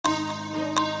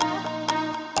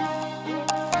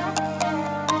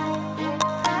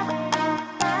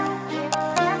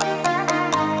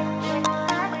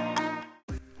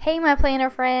morning, my planner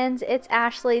friends. It's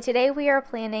Ashley. Today we are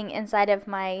planning inside of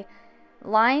my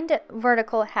lined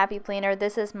vertical happy planner.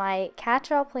 This is my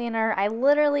catch-all planner. I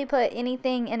literally put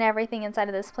anything and everything inside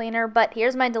of this planner, but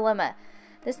here's my dilemma.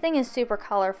 This thing is super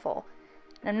colorful,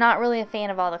 and I'm not really a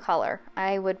fan of all the color.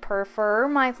 I would prefer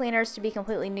my planners to be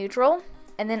completely neutral,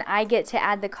 and then I get to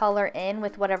add the color in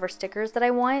with whatever stickers that I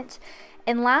want.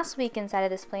 And last week inside of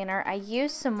this planner, I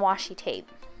used some washi tape.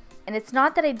 And it's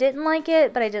not that I didn't like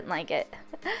it, but I didn't like it.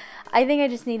 I think I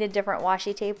just needed different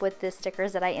washi tape with the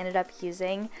stickers that I ended up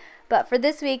using. But for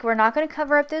this week, we're not going to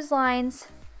cover up those lines.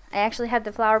 I actually have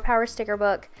the Flower Power sticker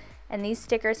book, and these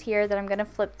stickers here that I'm going to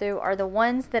flip through are the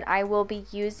ones that I will be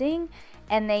using,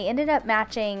 and they ended up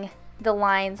matching the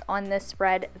lines on this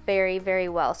spread very, very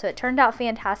well. So it turned out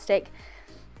fantastic.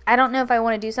 I don't know if I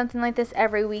want to do something like this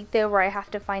every week though, where I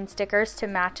have to find stickers to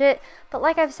match it, but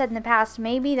like I've said in the past,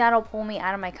 maybe that'll pull me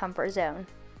out of my comfort zone.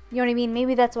 You know what I mean?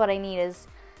 Maybe that's what I need, is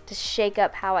to shake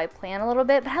up how I plan a little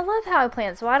bit, but I love how I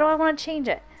plan, so why do I want to change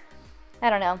it? I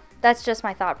don't know. That's just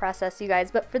my thought process, you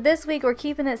guys. But for this week, we're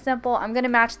keeping it simple. I'm going to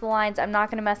match the lines. I'm not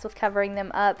going to mess with covering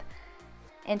them up.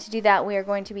 And to do that, we are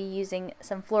going to be using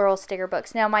some floral sticker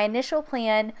books. Now, my initial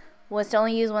plan was to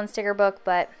only use one sticker book,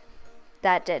 but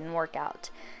that didn't work out.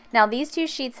 Now, these two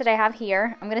sheets that I have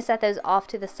here, I'm going to set those off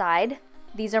to the side.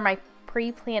 These are my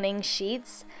pre-planning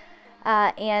sheets.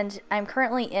 And I'm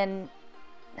currently in,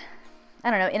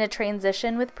 I don't know, in a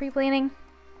transition with pre-planning,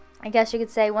 I guess you could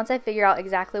say. Once I figure out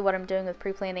exactly what I'm doing with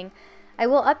pre-planning, I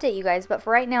will update you guys. But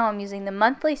for right now, I'm using the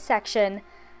monthly section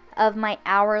of my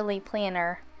hourly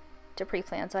planner to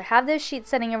pre-plan. So I have those sheets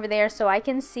sitting over there so I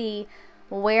can see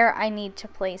where I need to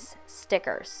place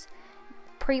stickers.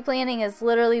 Pre-planning has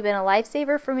literally been a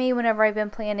lifesaver for me whenever I've been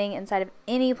planning inside of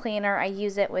any planner. I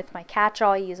use it with my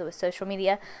catch-all, I use it with social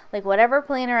media. Like whatever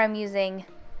planner I'm using,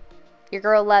 your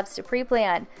girl loves to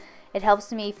pre-plan. It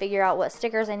helps me figure out what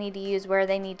stickers I need to use, where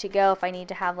they need to go, if I need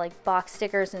to have like box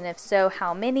stickers, and if so,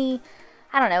 how many.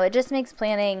 I don't know, it just makes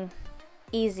planning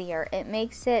easier. It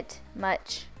makes it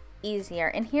much easier.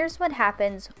 And here's what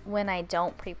happens when I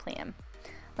don't pre-plan.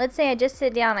 Let's say I just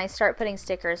sit down and I start putting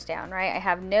stickers down, right? I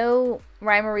have no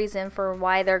rhyme or reason for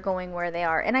why they're going where they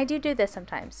are. And I do this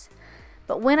sometimes.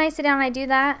 But when I sit down and I do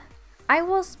that, I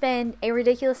will spend a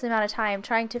ridiculous amount of time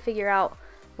trying to figure out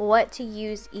what to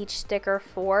use each sticker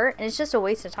for. And it's just a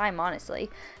waste of time, honestly.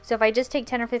 So if I just take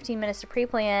 10 or 15 minutes to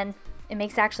pre-plan, it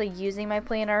makes actually using my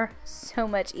planner so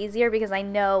much easier because I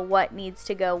know what needs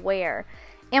to go where.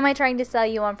 Am I trying to sell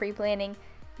you on pre-planning?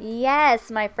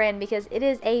 Yes, my friend, because it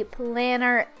is a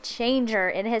planner changer.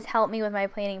 It has helped me with my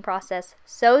planning process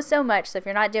so much. So if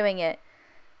you're not doing it,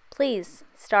 please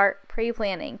start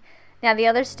pre-planning. Now, the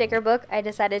other sticker book I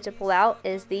decided to pull out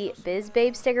is the Biz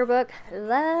Babe sticker book. I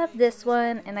love this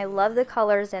one, and I love the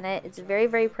colors in it. It's very,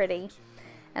 very pretty.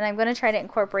 And I'm going to try to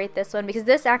incorporate this one because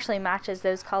this actually matches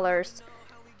those colors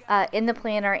in the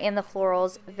planner and the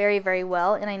florals very, very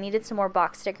well. And I needed some more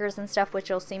box stickers and stuff, which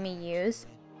you'll see me use.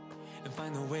 And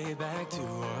find the way back to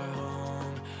our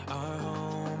home, our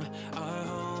home, our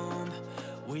home.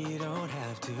 We don't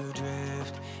have to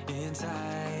drift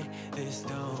inside this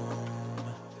dome.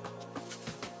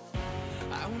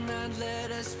 I will not let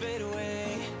us fade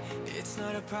away. It's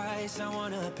not a price I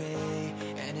wanna pay,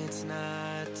 and it's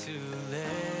not too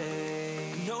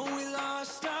late. No, we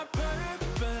lost our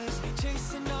purpose,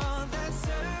 chasing all that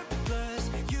surplus.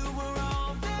 You were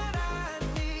all that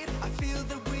I need. I feel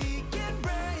that we can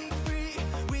break free.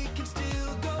 We can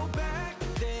still go back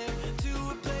there to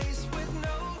a place with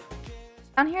no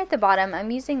cares. Down here at the bottom,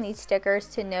 I'm using these stickers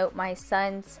to note my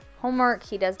son's homework.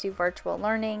 He does do virtual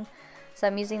learning, so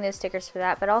I'm using those stickers for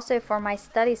that, but also for my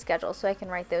study schedule so I can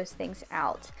write those things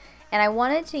out. And I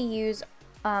wanted to use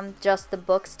just the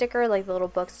book sticker, like the little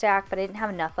book stack, but I didn't have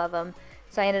enough of them.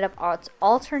 So I ended up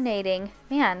alternating.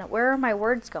 Man, where are my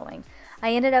words going?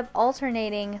 I ended up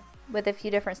alternating with a few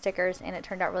different stickers, and it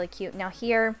turned out really cute. Now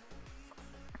here,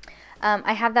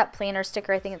 I have that planner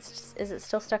sticker. I think it's, is it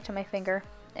still stuck to my finger?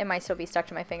 It might still be stuck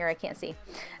to my finger. I can't see.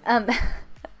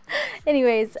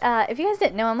 Anyways, if you guys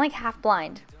didn't know, I'm like half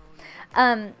blind.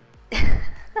 I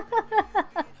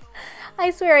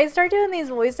swear, I start doing these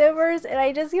voiceovers and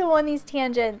I just go on these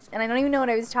tangents and I don't even know what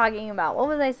I was talking about. What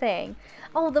was I saying?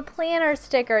 Oh, the planner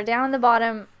sticker down in the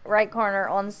bottom right corner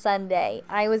on Sunday.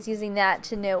 I was using that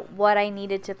to note what I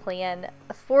needed to plan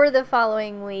for the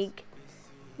following week.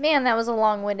 Man, that was a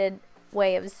long-winded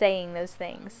way of saying those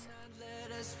things.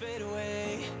 Fade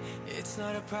away. It's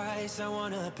not a price I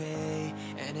wanna pay,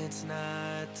 and it's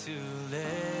not too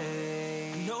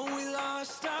late. No, we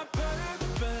lost our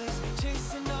purpose,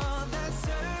 chasing all that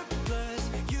surplus.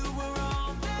 You were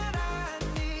all that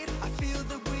I need. I feel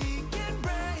that we can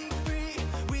break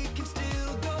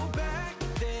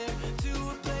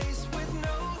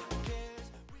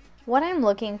What I'm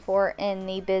looking for in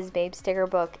the Biz Babe sticker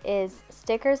book is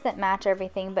stickers that match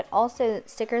everything, but also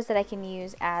stickers that I can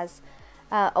use as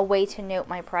a way to note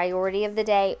my priority of the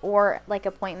day, or like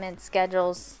appointments,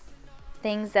 schedules,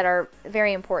 things that are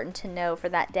very important to know for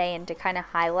that day and to kind of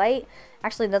highlight.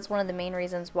 Actually, that's one of the main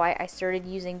reasons why I started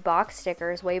using box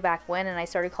stickers way back when, and I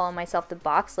started calling myself the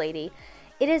box lady.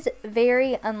 It is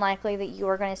very unlikely that you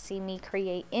are going to see me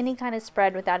create any kind of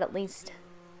spread without at least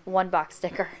one box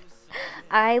sticker.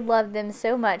 I love them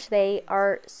so much. They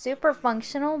are super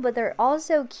functional, but they're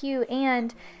also cute,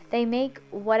 and they make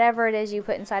whatever it is you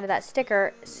put inside of that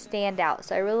sticker stand out.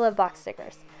 So I really love box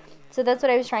stickers. So that's what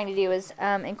I was trying to do, is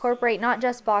incorporate not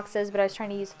just boxes, but I was trying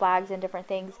to use flags and different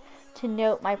things to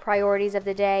note my priorities of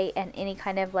the day and any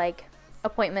kind of like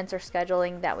appointments or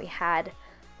scheduling that we had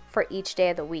for each day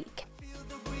of the week.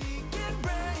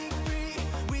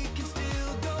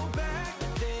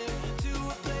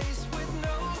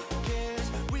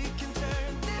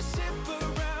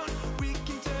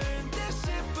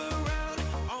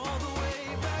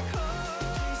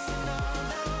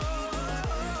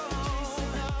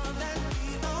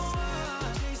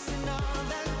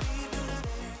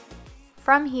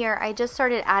 From here, I just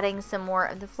started adding some more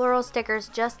of the floral stickers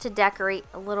just to decorate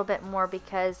a little bit more,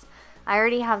 because I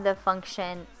already have the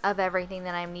function of everything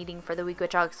that I'm needing for the week,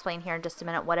 which I'll explain here in just a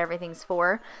minute what everything's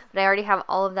for. But I already have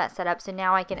all of that set up, so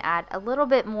now I can add a little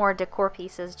bit more decor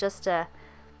pieces just to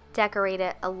decorate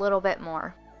it a little bit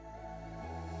more.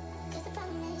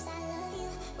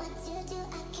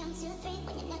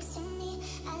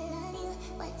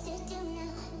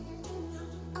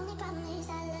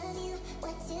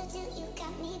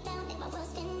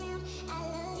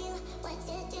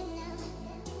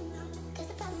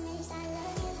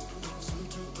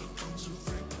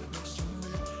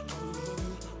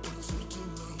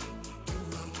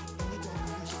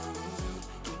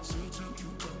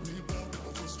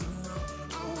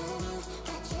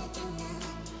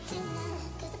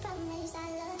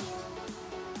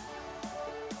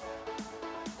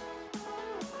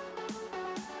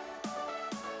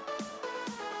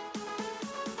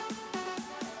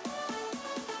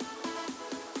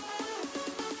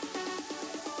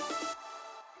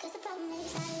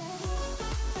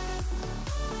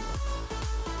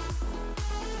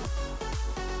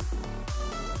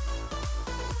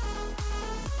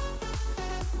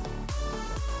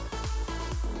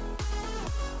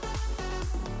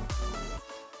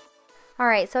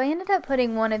 Alright, so I ended up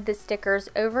putting one of the stickers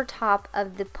over top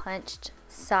of the punched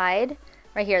side.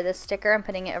 Right here, this sticker, I'm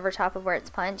putting it over top of where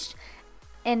it's punched.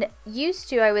 And used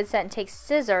to, I would sit and take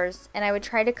scissors and I would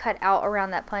try to cut out around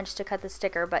that punch to cut the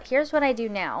sticker. But here's what I do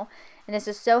now, and this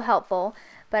is so helpful.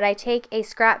 But I take a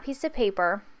scrap piece of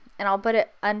paper and I'll put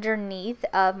it underneath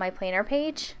of my planner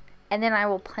page, and then I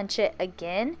will punch it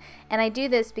again. And I do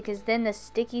this because then the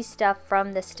sticky stuff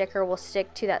from the sticker will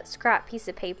stick to that scrap piece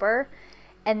of paper,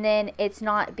 and then it's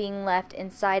not being left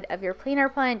inside of your planner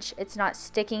punch. It's not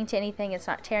sticking to anything. It's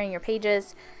not tearing your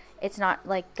pages. It's not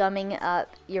like gumming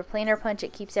up your planner punch.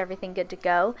 It keeps everything good to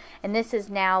go. And this is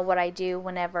now what I do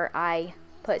whenever I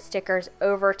put stickers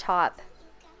over top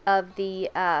of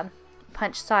the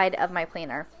punch side of my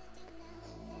planner.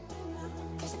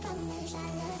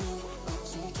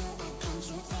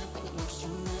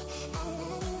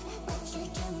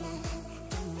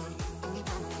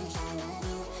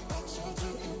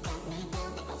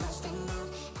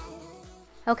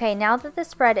 Okay, now that the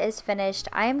spread is finished,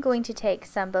 I am going to take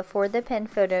some before the pin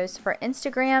photos for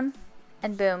Instagram,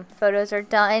 and boom, photos are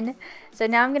done. So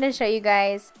now I'm going to show you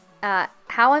guys how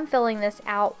I'm filling this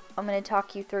out. I'm going to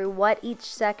talk you through what each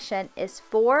section is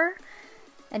for,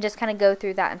 and just kind of go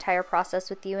through that entire process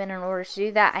with you. And in order to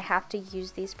do that, I have to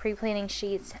use these pre-planning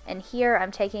sheets. And here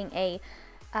I'm taking a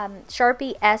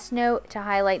Sharpie S note to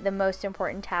highlight the most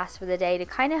important tasks for the day, to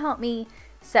kind of help me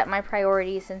set my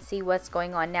priorities and see what's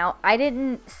going on. Now, I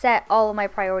didn't set all of my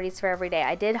priorities for every day.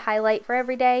 I did highlight for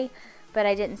every day, but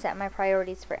I didn't set my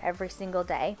priorities for every single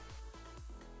day.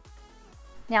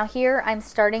 Now here I'm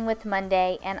starting with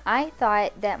Monday, and I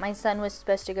thought that my son was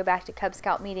supposed to go back to Cub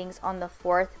Scout meetings on the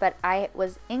 4th, but I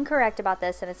was incorrect about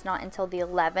this, and it's not until the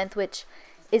 11th, which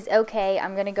is okay.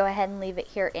 I'm going to go ahead and leave it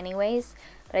here anyways,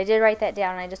 but I did write that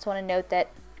down, and I just want to note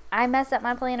that I mess up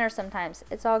my planner sometimes.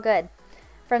 It's all good.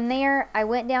 From there, I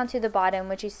went down to the bottom,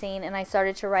 which you've seen, and I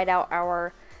started to write out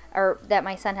that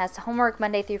my son has homework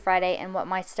Monday through Friday and what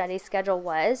my study schedule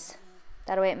was.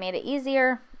 That way it made it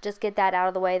easier. Just get that out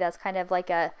of the way. That's kind of like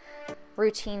a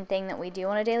routine thing that we do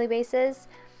on a daily basis.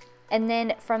 And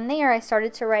then from there, I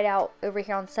started to write out over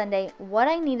here on Sunday what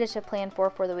I needed to plan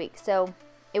for the week. So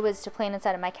it was to plan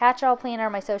inside of my catch-all planner,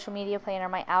 my social media planner,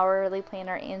 my hourly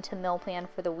planner, and to meal plan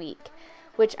for the week,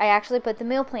 which I actually put the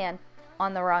meal plan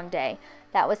on the wrong day.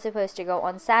 That was supposed to go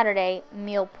on Saturday.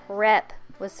 Meal prep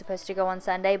was supposed to go on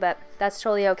Sunday, but that's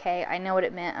totally okay. I know what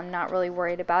it meant. I'm not really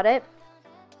worried about it.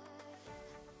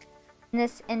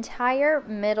 This entire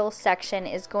middle section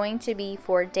is going to be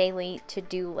for daily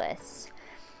to-do lists.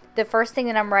 The first thing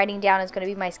that I'm writing down is going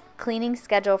to be my cleaning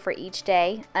schedule for each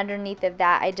day. Underneath of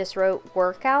that, I just wrote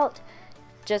workout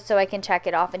just so I can check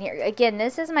it off in here. Again,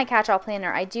 this is my catch-all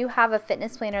planner. I do have a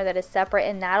fitness planner that is separate,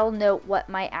 and that'll note what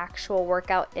my actual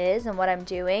workout is and what I'm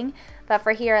doing. But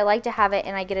for here, I like to have it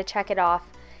and I get to check it off,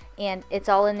 and it's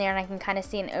all in there, and I can kind of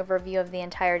see an overview of the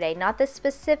entire day. Not the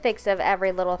specifics of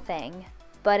every little thing,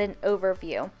 but an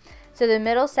overview. So the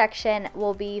middle section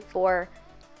will be for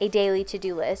a daily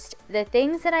to-do list. The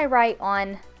things that I write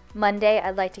on Monday,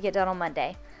 I'd like to get done on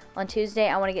Monday. On Tuesday,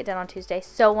 I want to get done on Tuesday,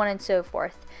 so on and so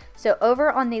forth. So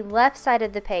over on the left side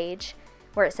of the page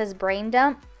where it says brain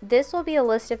dump, this will be a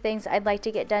list of things I'd like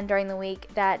to get done during the week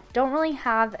that don't really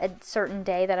have a certain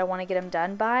day that I want to get them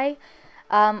done by,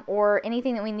 or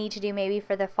anything that we need to do maybe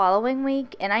for the following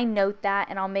week. And I note that,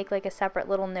 and I'll make like a separate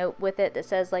little note with it that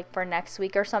says like for next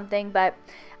week or something. But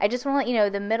I just want to let you know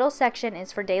the middle section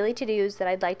is for daily to-dos that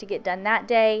I'd like to get done that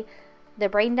day. The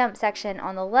brain dump section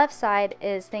on the left side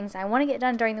is things I want to get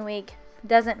done during the week,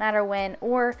 doesn't matter when,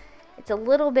 or it's a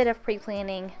little bit of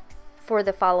pre-planning for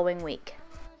the following week.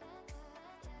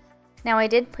 Now, I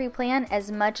did pre-plan as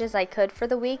much as I could for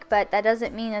the week, but that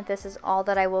doesn't mean that this is all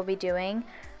that I will be doing.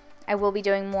 I will be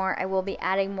doing more. I will be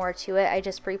adding more to it. I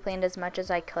just pre-planned as much as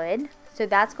I could. So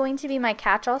that's going to be my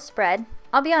catch-all spread.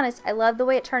 I'll be honest, I love the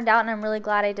way it turned out, and I'm really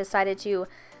glad I decided to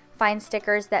find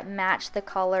stickers that match the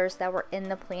colors that were in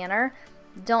the planner.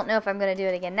 Don't know if I'm going to do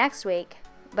it again next week,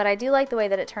 but I do like the way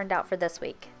that it turned out for this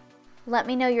week. Let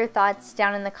me know your thoughts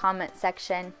down in the comment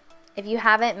section. If you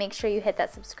haven't, make sure you hit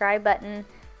that subscribe button.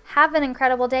 Have an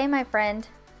incredible day, my friend,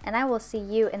 and I will see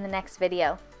you in the next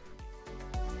video.